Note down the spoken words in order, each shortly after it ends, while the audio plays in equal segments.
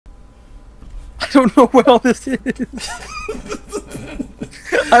don't know what all this is.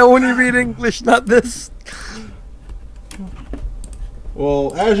 I only read English, not this.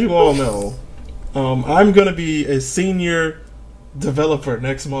 Well, as you all know, I'm going to be a senior developer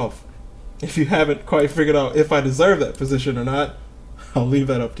next month. If you haven't quite figured out if I deserve that position or not, I'll leave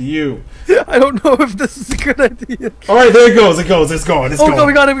that up to you. I don't know if this is a good idea. Alright, there it goes. It's gone. It's gone. No,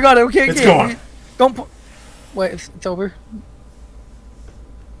 we got it. Okay, it's gone. Don't wait, it's over.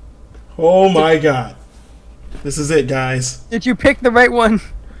 Oh my god. This is it, guys. Did you pick the right one?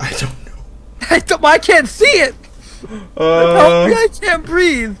 I don't know. I can't see it! I can't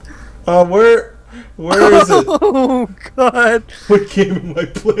breathe! Where is it? Oh god. What game am I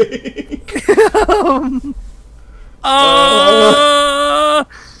playing?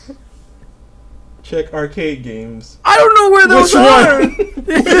 Check arcade games. I don't know where those are!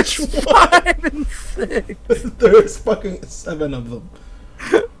 Which one? 5 and 6. There's fucking 7 of them.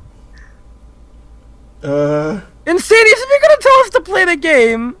 Insidious, if you're gonna tell us to play the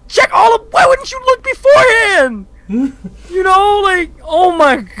game, check all of. Why wouldn't you look beforehand? You know, like, oh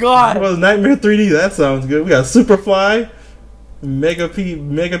my god. Well, Nightmare 3D, that sounds good. We got Superfly, Mega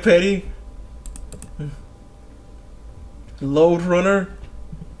Petty, Load Runner,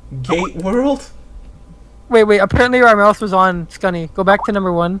 Gate World. Wait, apparently our mouse was on Scunny. Go back to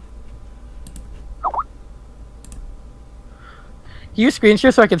number 1. Can you screen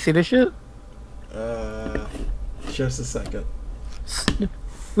share so I can see this shit? Just a second.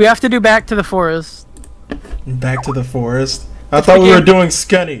 We have to do Back to the Forest. Back to the Forest? I thought we were doing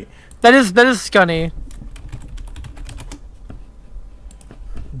Scunny. That is Scunny.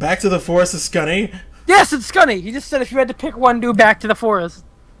 Back to the Forest is Scunny? Yes, it's Scunny. He just said if you had to pick one, do Back to the Forest.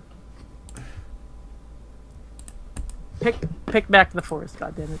 Pick Back to the Forest,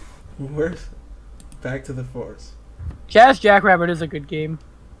 goddammit. Where's Back to the Forest? Jazz Jackrabbit is a good game.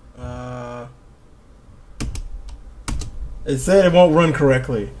 It said it won't run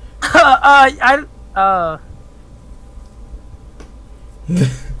correctly.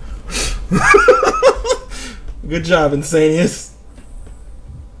 Good job, Insanius.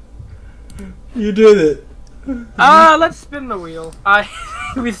 You did it. Let's spin the wheel.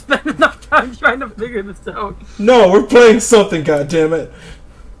 We spent enough time trying to figure this out. No, we're playing something, goddammit.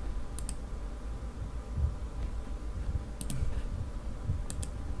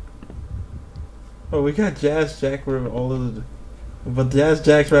 Oh, we got Jazz Jackrabbit, but Jazz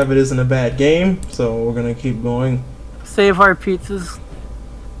Jackrabbit isn't a bad game, so we're gonna keep going. Save our pizzas.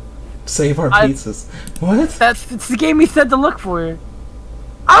 Save our pizzas. What? It's the game he said to look for.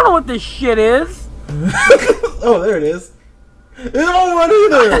 I don't know what this shit is. Oh, there it is. It won't run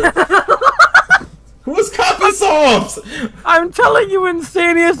either. Who's copy songs? I'm telling you,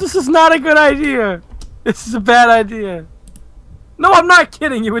 Insanius, this is not a good idea. This is a bad idea. No, I'm not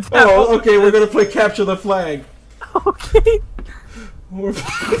kidding you. It's oh, okay. We're gonna play Capture the Flag. Okay. What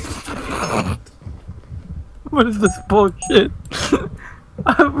is this bullshit?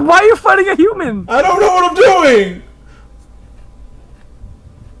 Why are you fighting a human? I don't know what I'm doing.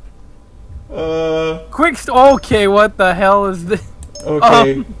 Okay, what the hell is this?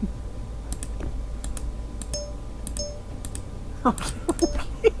 Okay.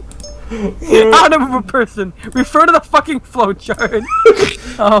 How to move a person. Refer to the fucking flowchart.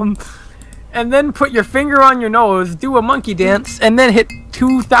 And then put your finger on your nose, do a monkey dance, and then hit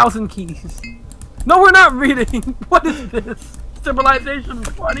 2,000 keys. No, we're not reading. What is this? Civilization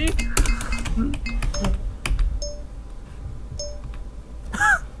 20?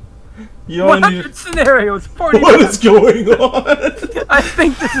 You only 100 scenarios, 40 What is going on? I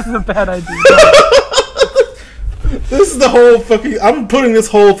think this is a bad idea. This is the whole fucking... I'm putting this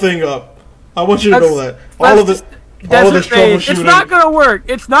whole thing up. I want you to know that. All of this troubleshooting. It's not gonna work.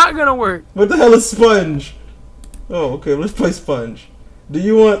 It's not gonna work. What the hell is Sponge? Oh, okay. Let's play Sponge. Do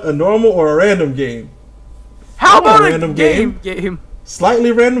you want a normal or a random game? How about a random game?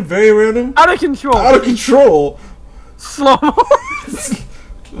 Slightly random, very random. Out of control. Out of control. Slow.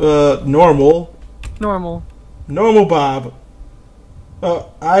 Normal. Normal Bob.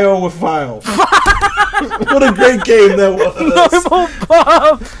 I.O. with file. What a great game that was. Normal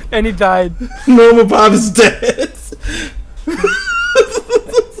Bob. And he died. Normal Bob is dead.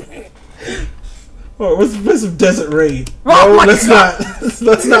 Oh, let's play some Desert Raid. Oh no, let's not.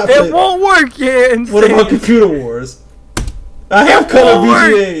 Let's not play. It won't work, yeah. What about Computer Wars? I have Call of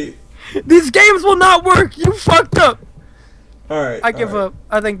VGA. These games will not work. You fucked up. Alright. I give up.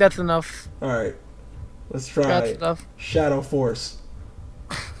 I think that's enough. Alright. Let's try That's enough. Shadow Force.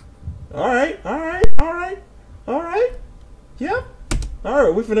 Alright. Yep.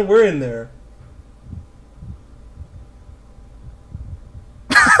 Alright, we're in there.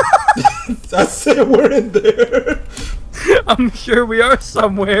 I said we're in there. I'm sure we are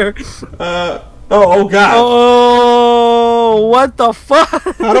somewhere. Oh God. Oh, what the fuck?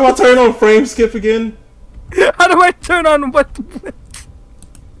 How do I turn on frame skip again? How do I turn on what?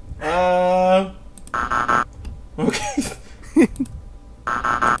 Okay.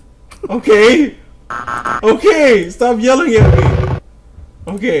 Okay. Okay. Stop yelling at me.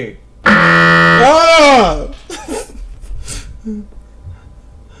 Okay. Ah!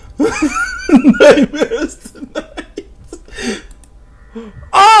 Nightmares tonight.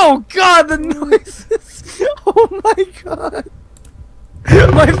 Oh God, the noises! Oh my God,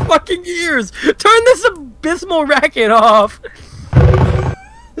 my fucking ears! Turn this abysmal racket off!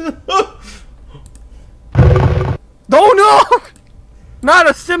 Oh no! Not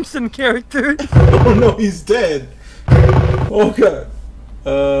a Simpson character. Oh no, he's dead. Oh God.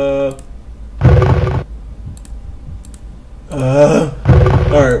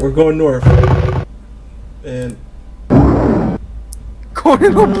 Alright, we're going north. And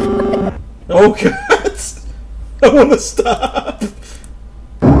Going over. oh God. I wanna stop.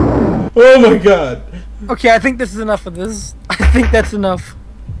 Oh my God. Okay, I think this is enough of this. I think that's enough.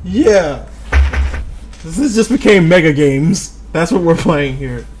 Yeah. This just became mega games. That's what we're playing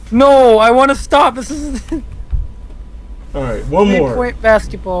here. No, I want to stop. This is Alright, one more. 3-point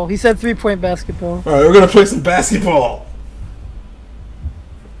basketball. He said 3-point basketball. Alright, we're gonna play some basketball.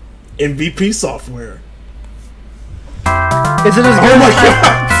 MVP software. Is it as good Oh my as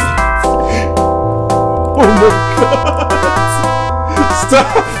God! Oh my God!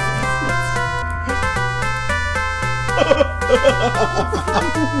 Stop!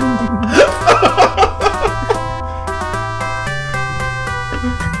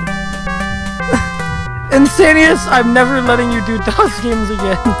 Insanius, I'm never letting you do DOS games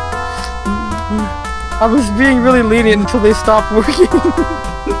again. I was being really lenient until they stopped working.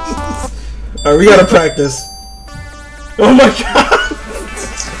 Alright, we gotta practice. Oh my God!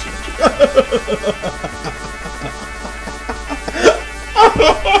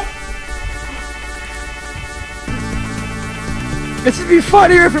 This would be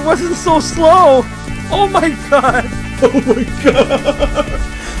funnier if it wasn't so slow. Oh my God. Oh my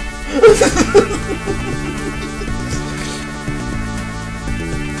God!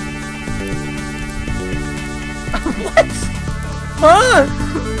 What? Huh?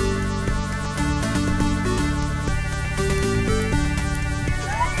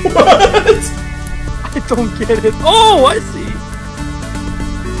 What? I don't get it. Oh, I see.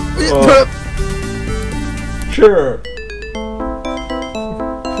 Sure.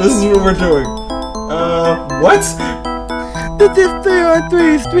 This is what we're doing. What? This is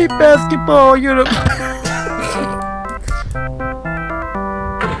 3-on-3 street basketball. You know.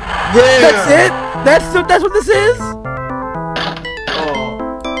 Yeah. That's it. That's what this is. Oh,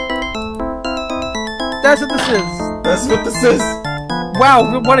 That's what this is. that's what this is.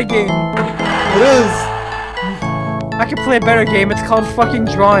 Wow, what a game. It is. I could play a better game. It's called fucking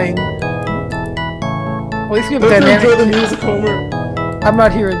drawing. Well, at least we have Don't you dynamic. enjoy the music, Homer? I'm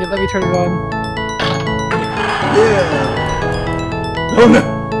not hearing it. Let me turn it on. Yeah. Oh no.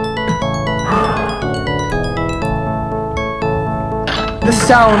 This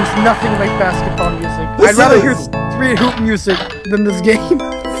sounds nothing like basketball music. This I'd rather is. hear street hoop music than this game.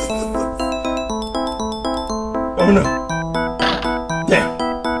 Oh no. Damn.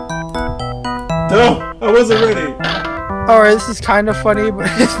 No, I wasn't ready. Alright, this is kind of funny, but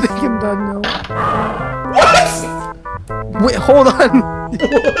I think I'm done now. What? Wait, hold on.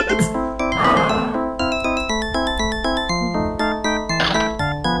 What?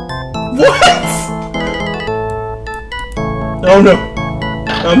 What? Oh no.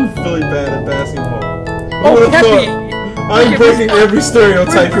 I'm really bad at basketball. Who Oh, would've Peppy! thought? I'm breaking every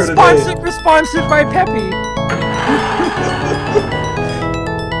stereotype here today. Responsive by Peppy.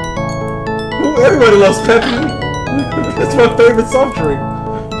 Ooh, everybody loves Peppy. It's my favorite soft drink.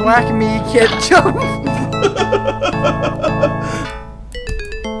 Black me can't jump.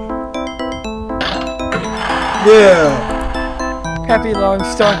 Yeah. Peppy long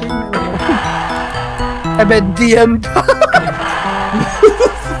stocking. I bet DM.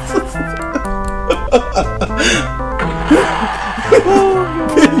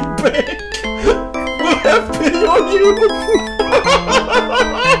 Pity bank. We'll have pity on you.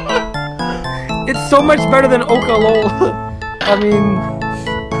 It's so much better than Okalol. I mean,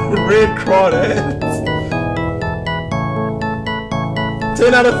 Red crawdads.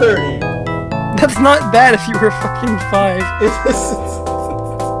 10 out of 30. that's not bad if you were fucking 5.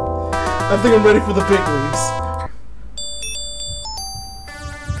 I think I'm ready for the big leagues.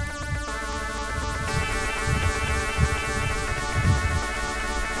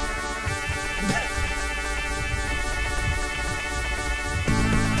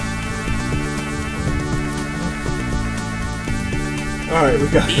 Alright, we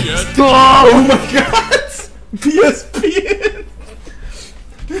got this. Oh, Oh my god! PSPN!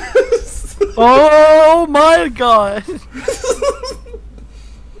 oh my god.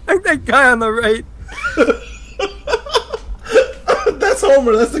 That guy on the right. That's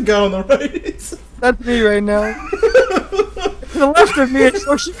Homer, that's the guy on the right. That's me right now. To the left of me is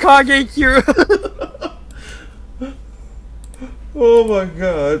Yoshikage Kira. Oh my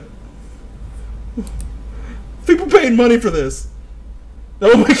god. People paid money for this.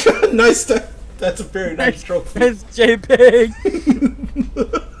 Oh my god, nice stuff. That's a very nice trophy. It's JPEG.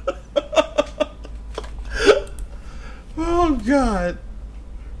 Oh god.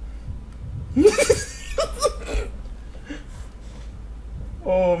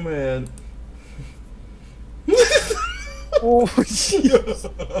 Oh man. Oh jeez.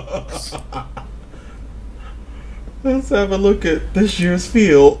 Let's have a look at this year's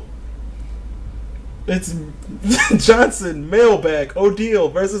field. It's Johnson, Mailbag, O'Deal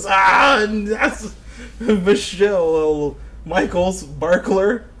versus that's Michelle, Michaels,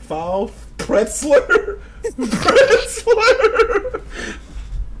 Barkler, Foul, Pretzler. Pretzler.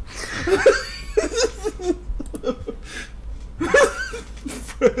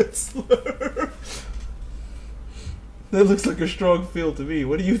 Pretzler. That looks like a strong field to me.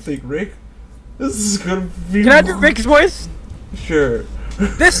 What do you think, Rick? This is gonna be. Can I do Rick's voice? Sure.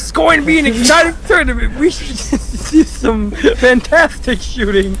 This is going to be an exciting tournament. We should see some fantastic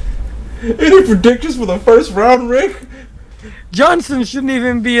shooting. Any predictions for the first round, Rick? Johnson shouldn't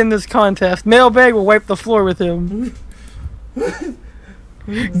even be in this contest. Mailbag will wipe the floor with him.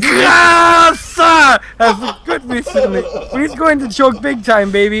 Gasa has been good recently. But he's going to choke big time,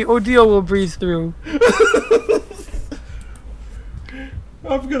 baby. O'Deal will breeze through.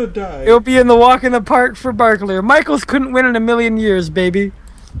 I'm gonna die. It'll be in the walk in the park for Barkler. Michaels couldn't win in a million years, baby.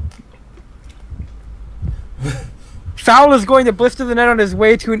 Foul is going to blister the net on his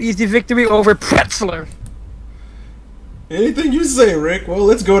way to an easy victory over Pretzler. Anything you say, Rick. Well,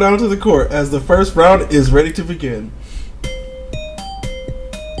 let's go down to the court as the first round is ready to begin.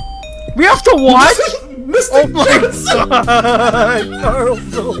 We have to watch? Mr. Oh my Johnson! God!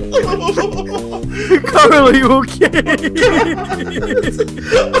 Carl, are you okay?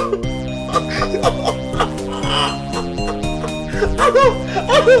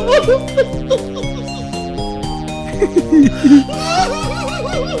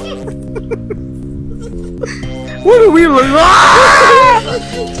 What are we looking at?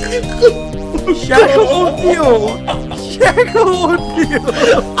 Shackle O'Deal! Shackle O'Deal!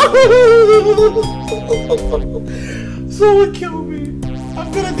 Someone kill me!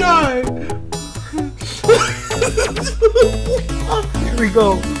 I'm gonna die! Here we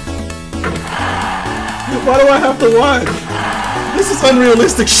go. Why do I have to watch? This is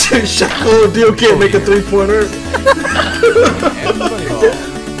unrealistic shit. Shackle O'Deal can't make a 3-pointer.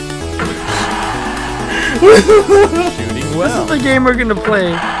 Shooting well. This is the game we're gonna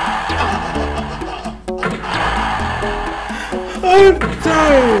play. I'm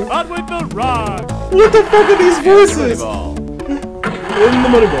dying. On with the rock. What the fuck are these voices? Ball. In the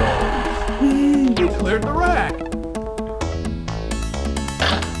money ball. He cleared the rack.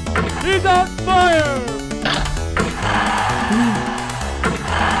 He's on fire.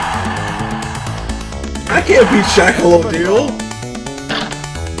 I can't beat Shackle O'Deal.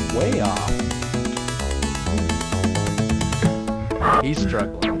 Way off. He's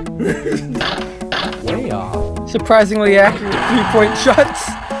struggling. Way off. Surprisingly accurate 3-point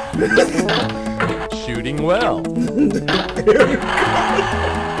shots. Shooting well.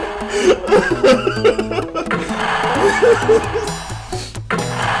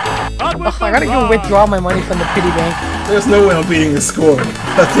 Ugh, I gotta go withdraw my money from the pity bank. There's no way I'm beating this score.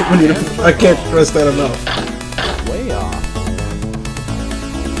 I think we need to. I can't stress that enough. Way off.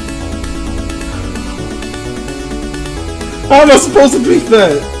 How am I supposed to beat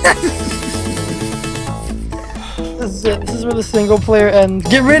that? This is it. This is where the single player ends.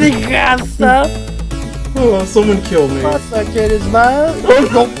 Get ready, Gasa! Oh, someone kill me. Gasa, get his man. Oh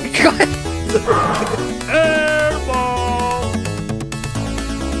my god! Airball.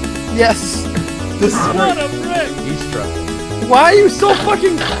 Yes. This is What great. a brick. He's struggling. Why are you so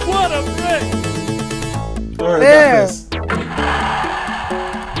fucking... What a brick. Alright, There. got this.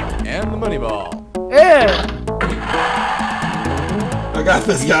 And the money ball. Yeah. I got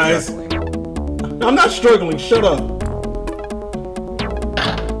this, He's guys. struggling. I'm not struggling. Shut up.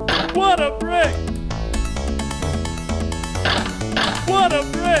 What a brick. What a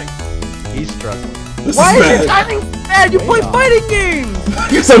brick. He's struggling. This Why is is your bad. timing bad? You play fighting games!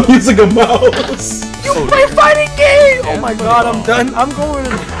 Because I'm using a mouse. You play fighting games! Oh my god, I'm done. I'm going...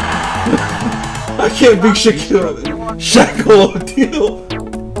 I can't beat Shaquille. Shackle O'Deal.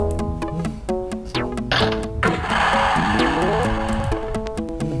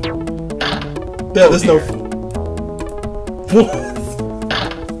 Yeah, there's no.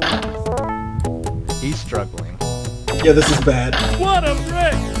 He's struggling. Yeah, this is bad. What a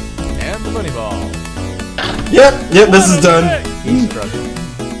brick! And the money ball. Yep, this is done. He's struggling.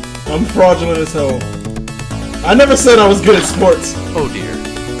 I'm fraudulent as hell. I never said I was good at sports. Oh dear.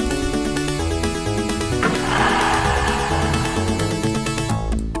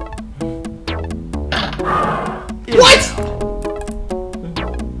 What?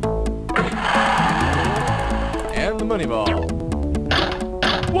 And the money ball.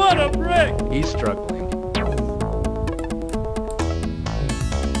 What a brick! He's struggling.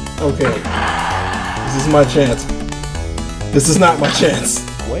 Okay. This is my chance. This is not my chance.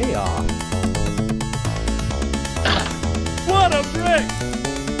 Way off. What a brick!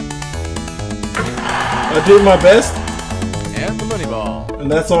 I did my best, And the money ball. and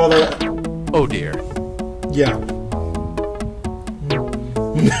that's all that. Oh dear. Yeah.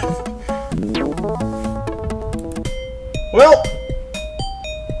 Well,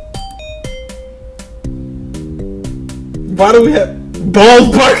 why do we have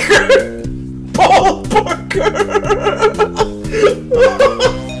Ball Parker? Ball Parker.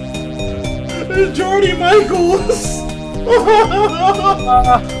 Jordy Michaels.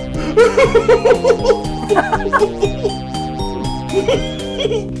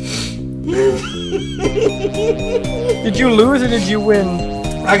 Did you lose or did you win?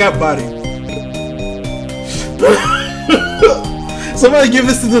 I got body. Somebody give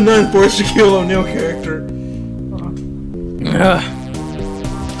this to the nun for a Shaquille O'Neal character.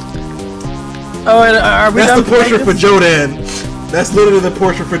 Oh, and are we That's done? the portrait for this? Jodan. That's literally the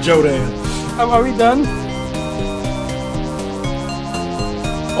portrait for Jodan. Are we done?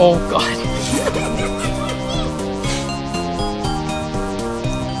 Oh god.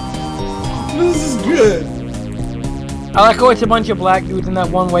 This is good. I like how it's a bunch of black dudes and that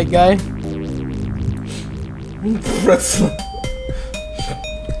one white guy. Wrestling.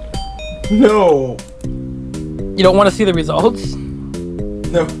 No. You don't want to see the results?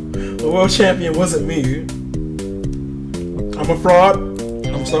 No. The world champion wasn't me. I'm a fraud.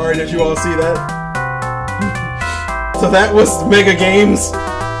 I'm sorry that you all see that. So that was Mega Games.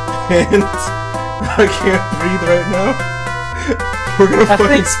 And I can't breathe right now. We're gonna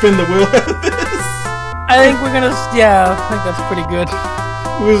fucking spin the wheel out of this. I think we're gonna, yeah, I think that's pretty good.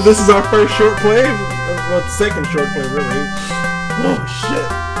 This is our first short play. Well, second short play, really. Oh shit.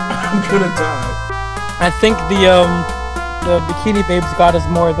 I'm gonna die. I think the Bikini Babes got us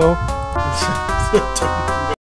more though.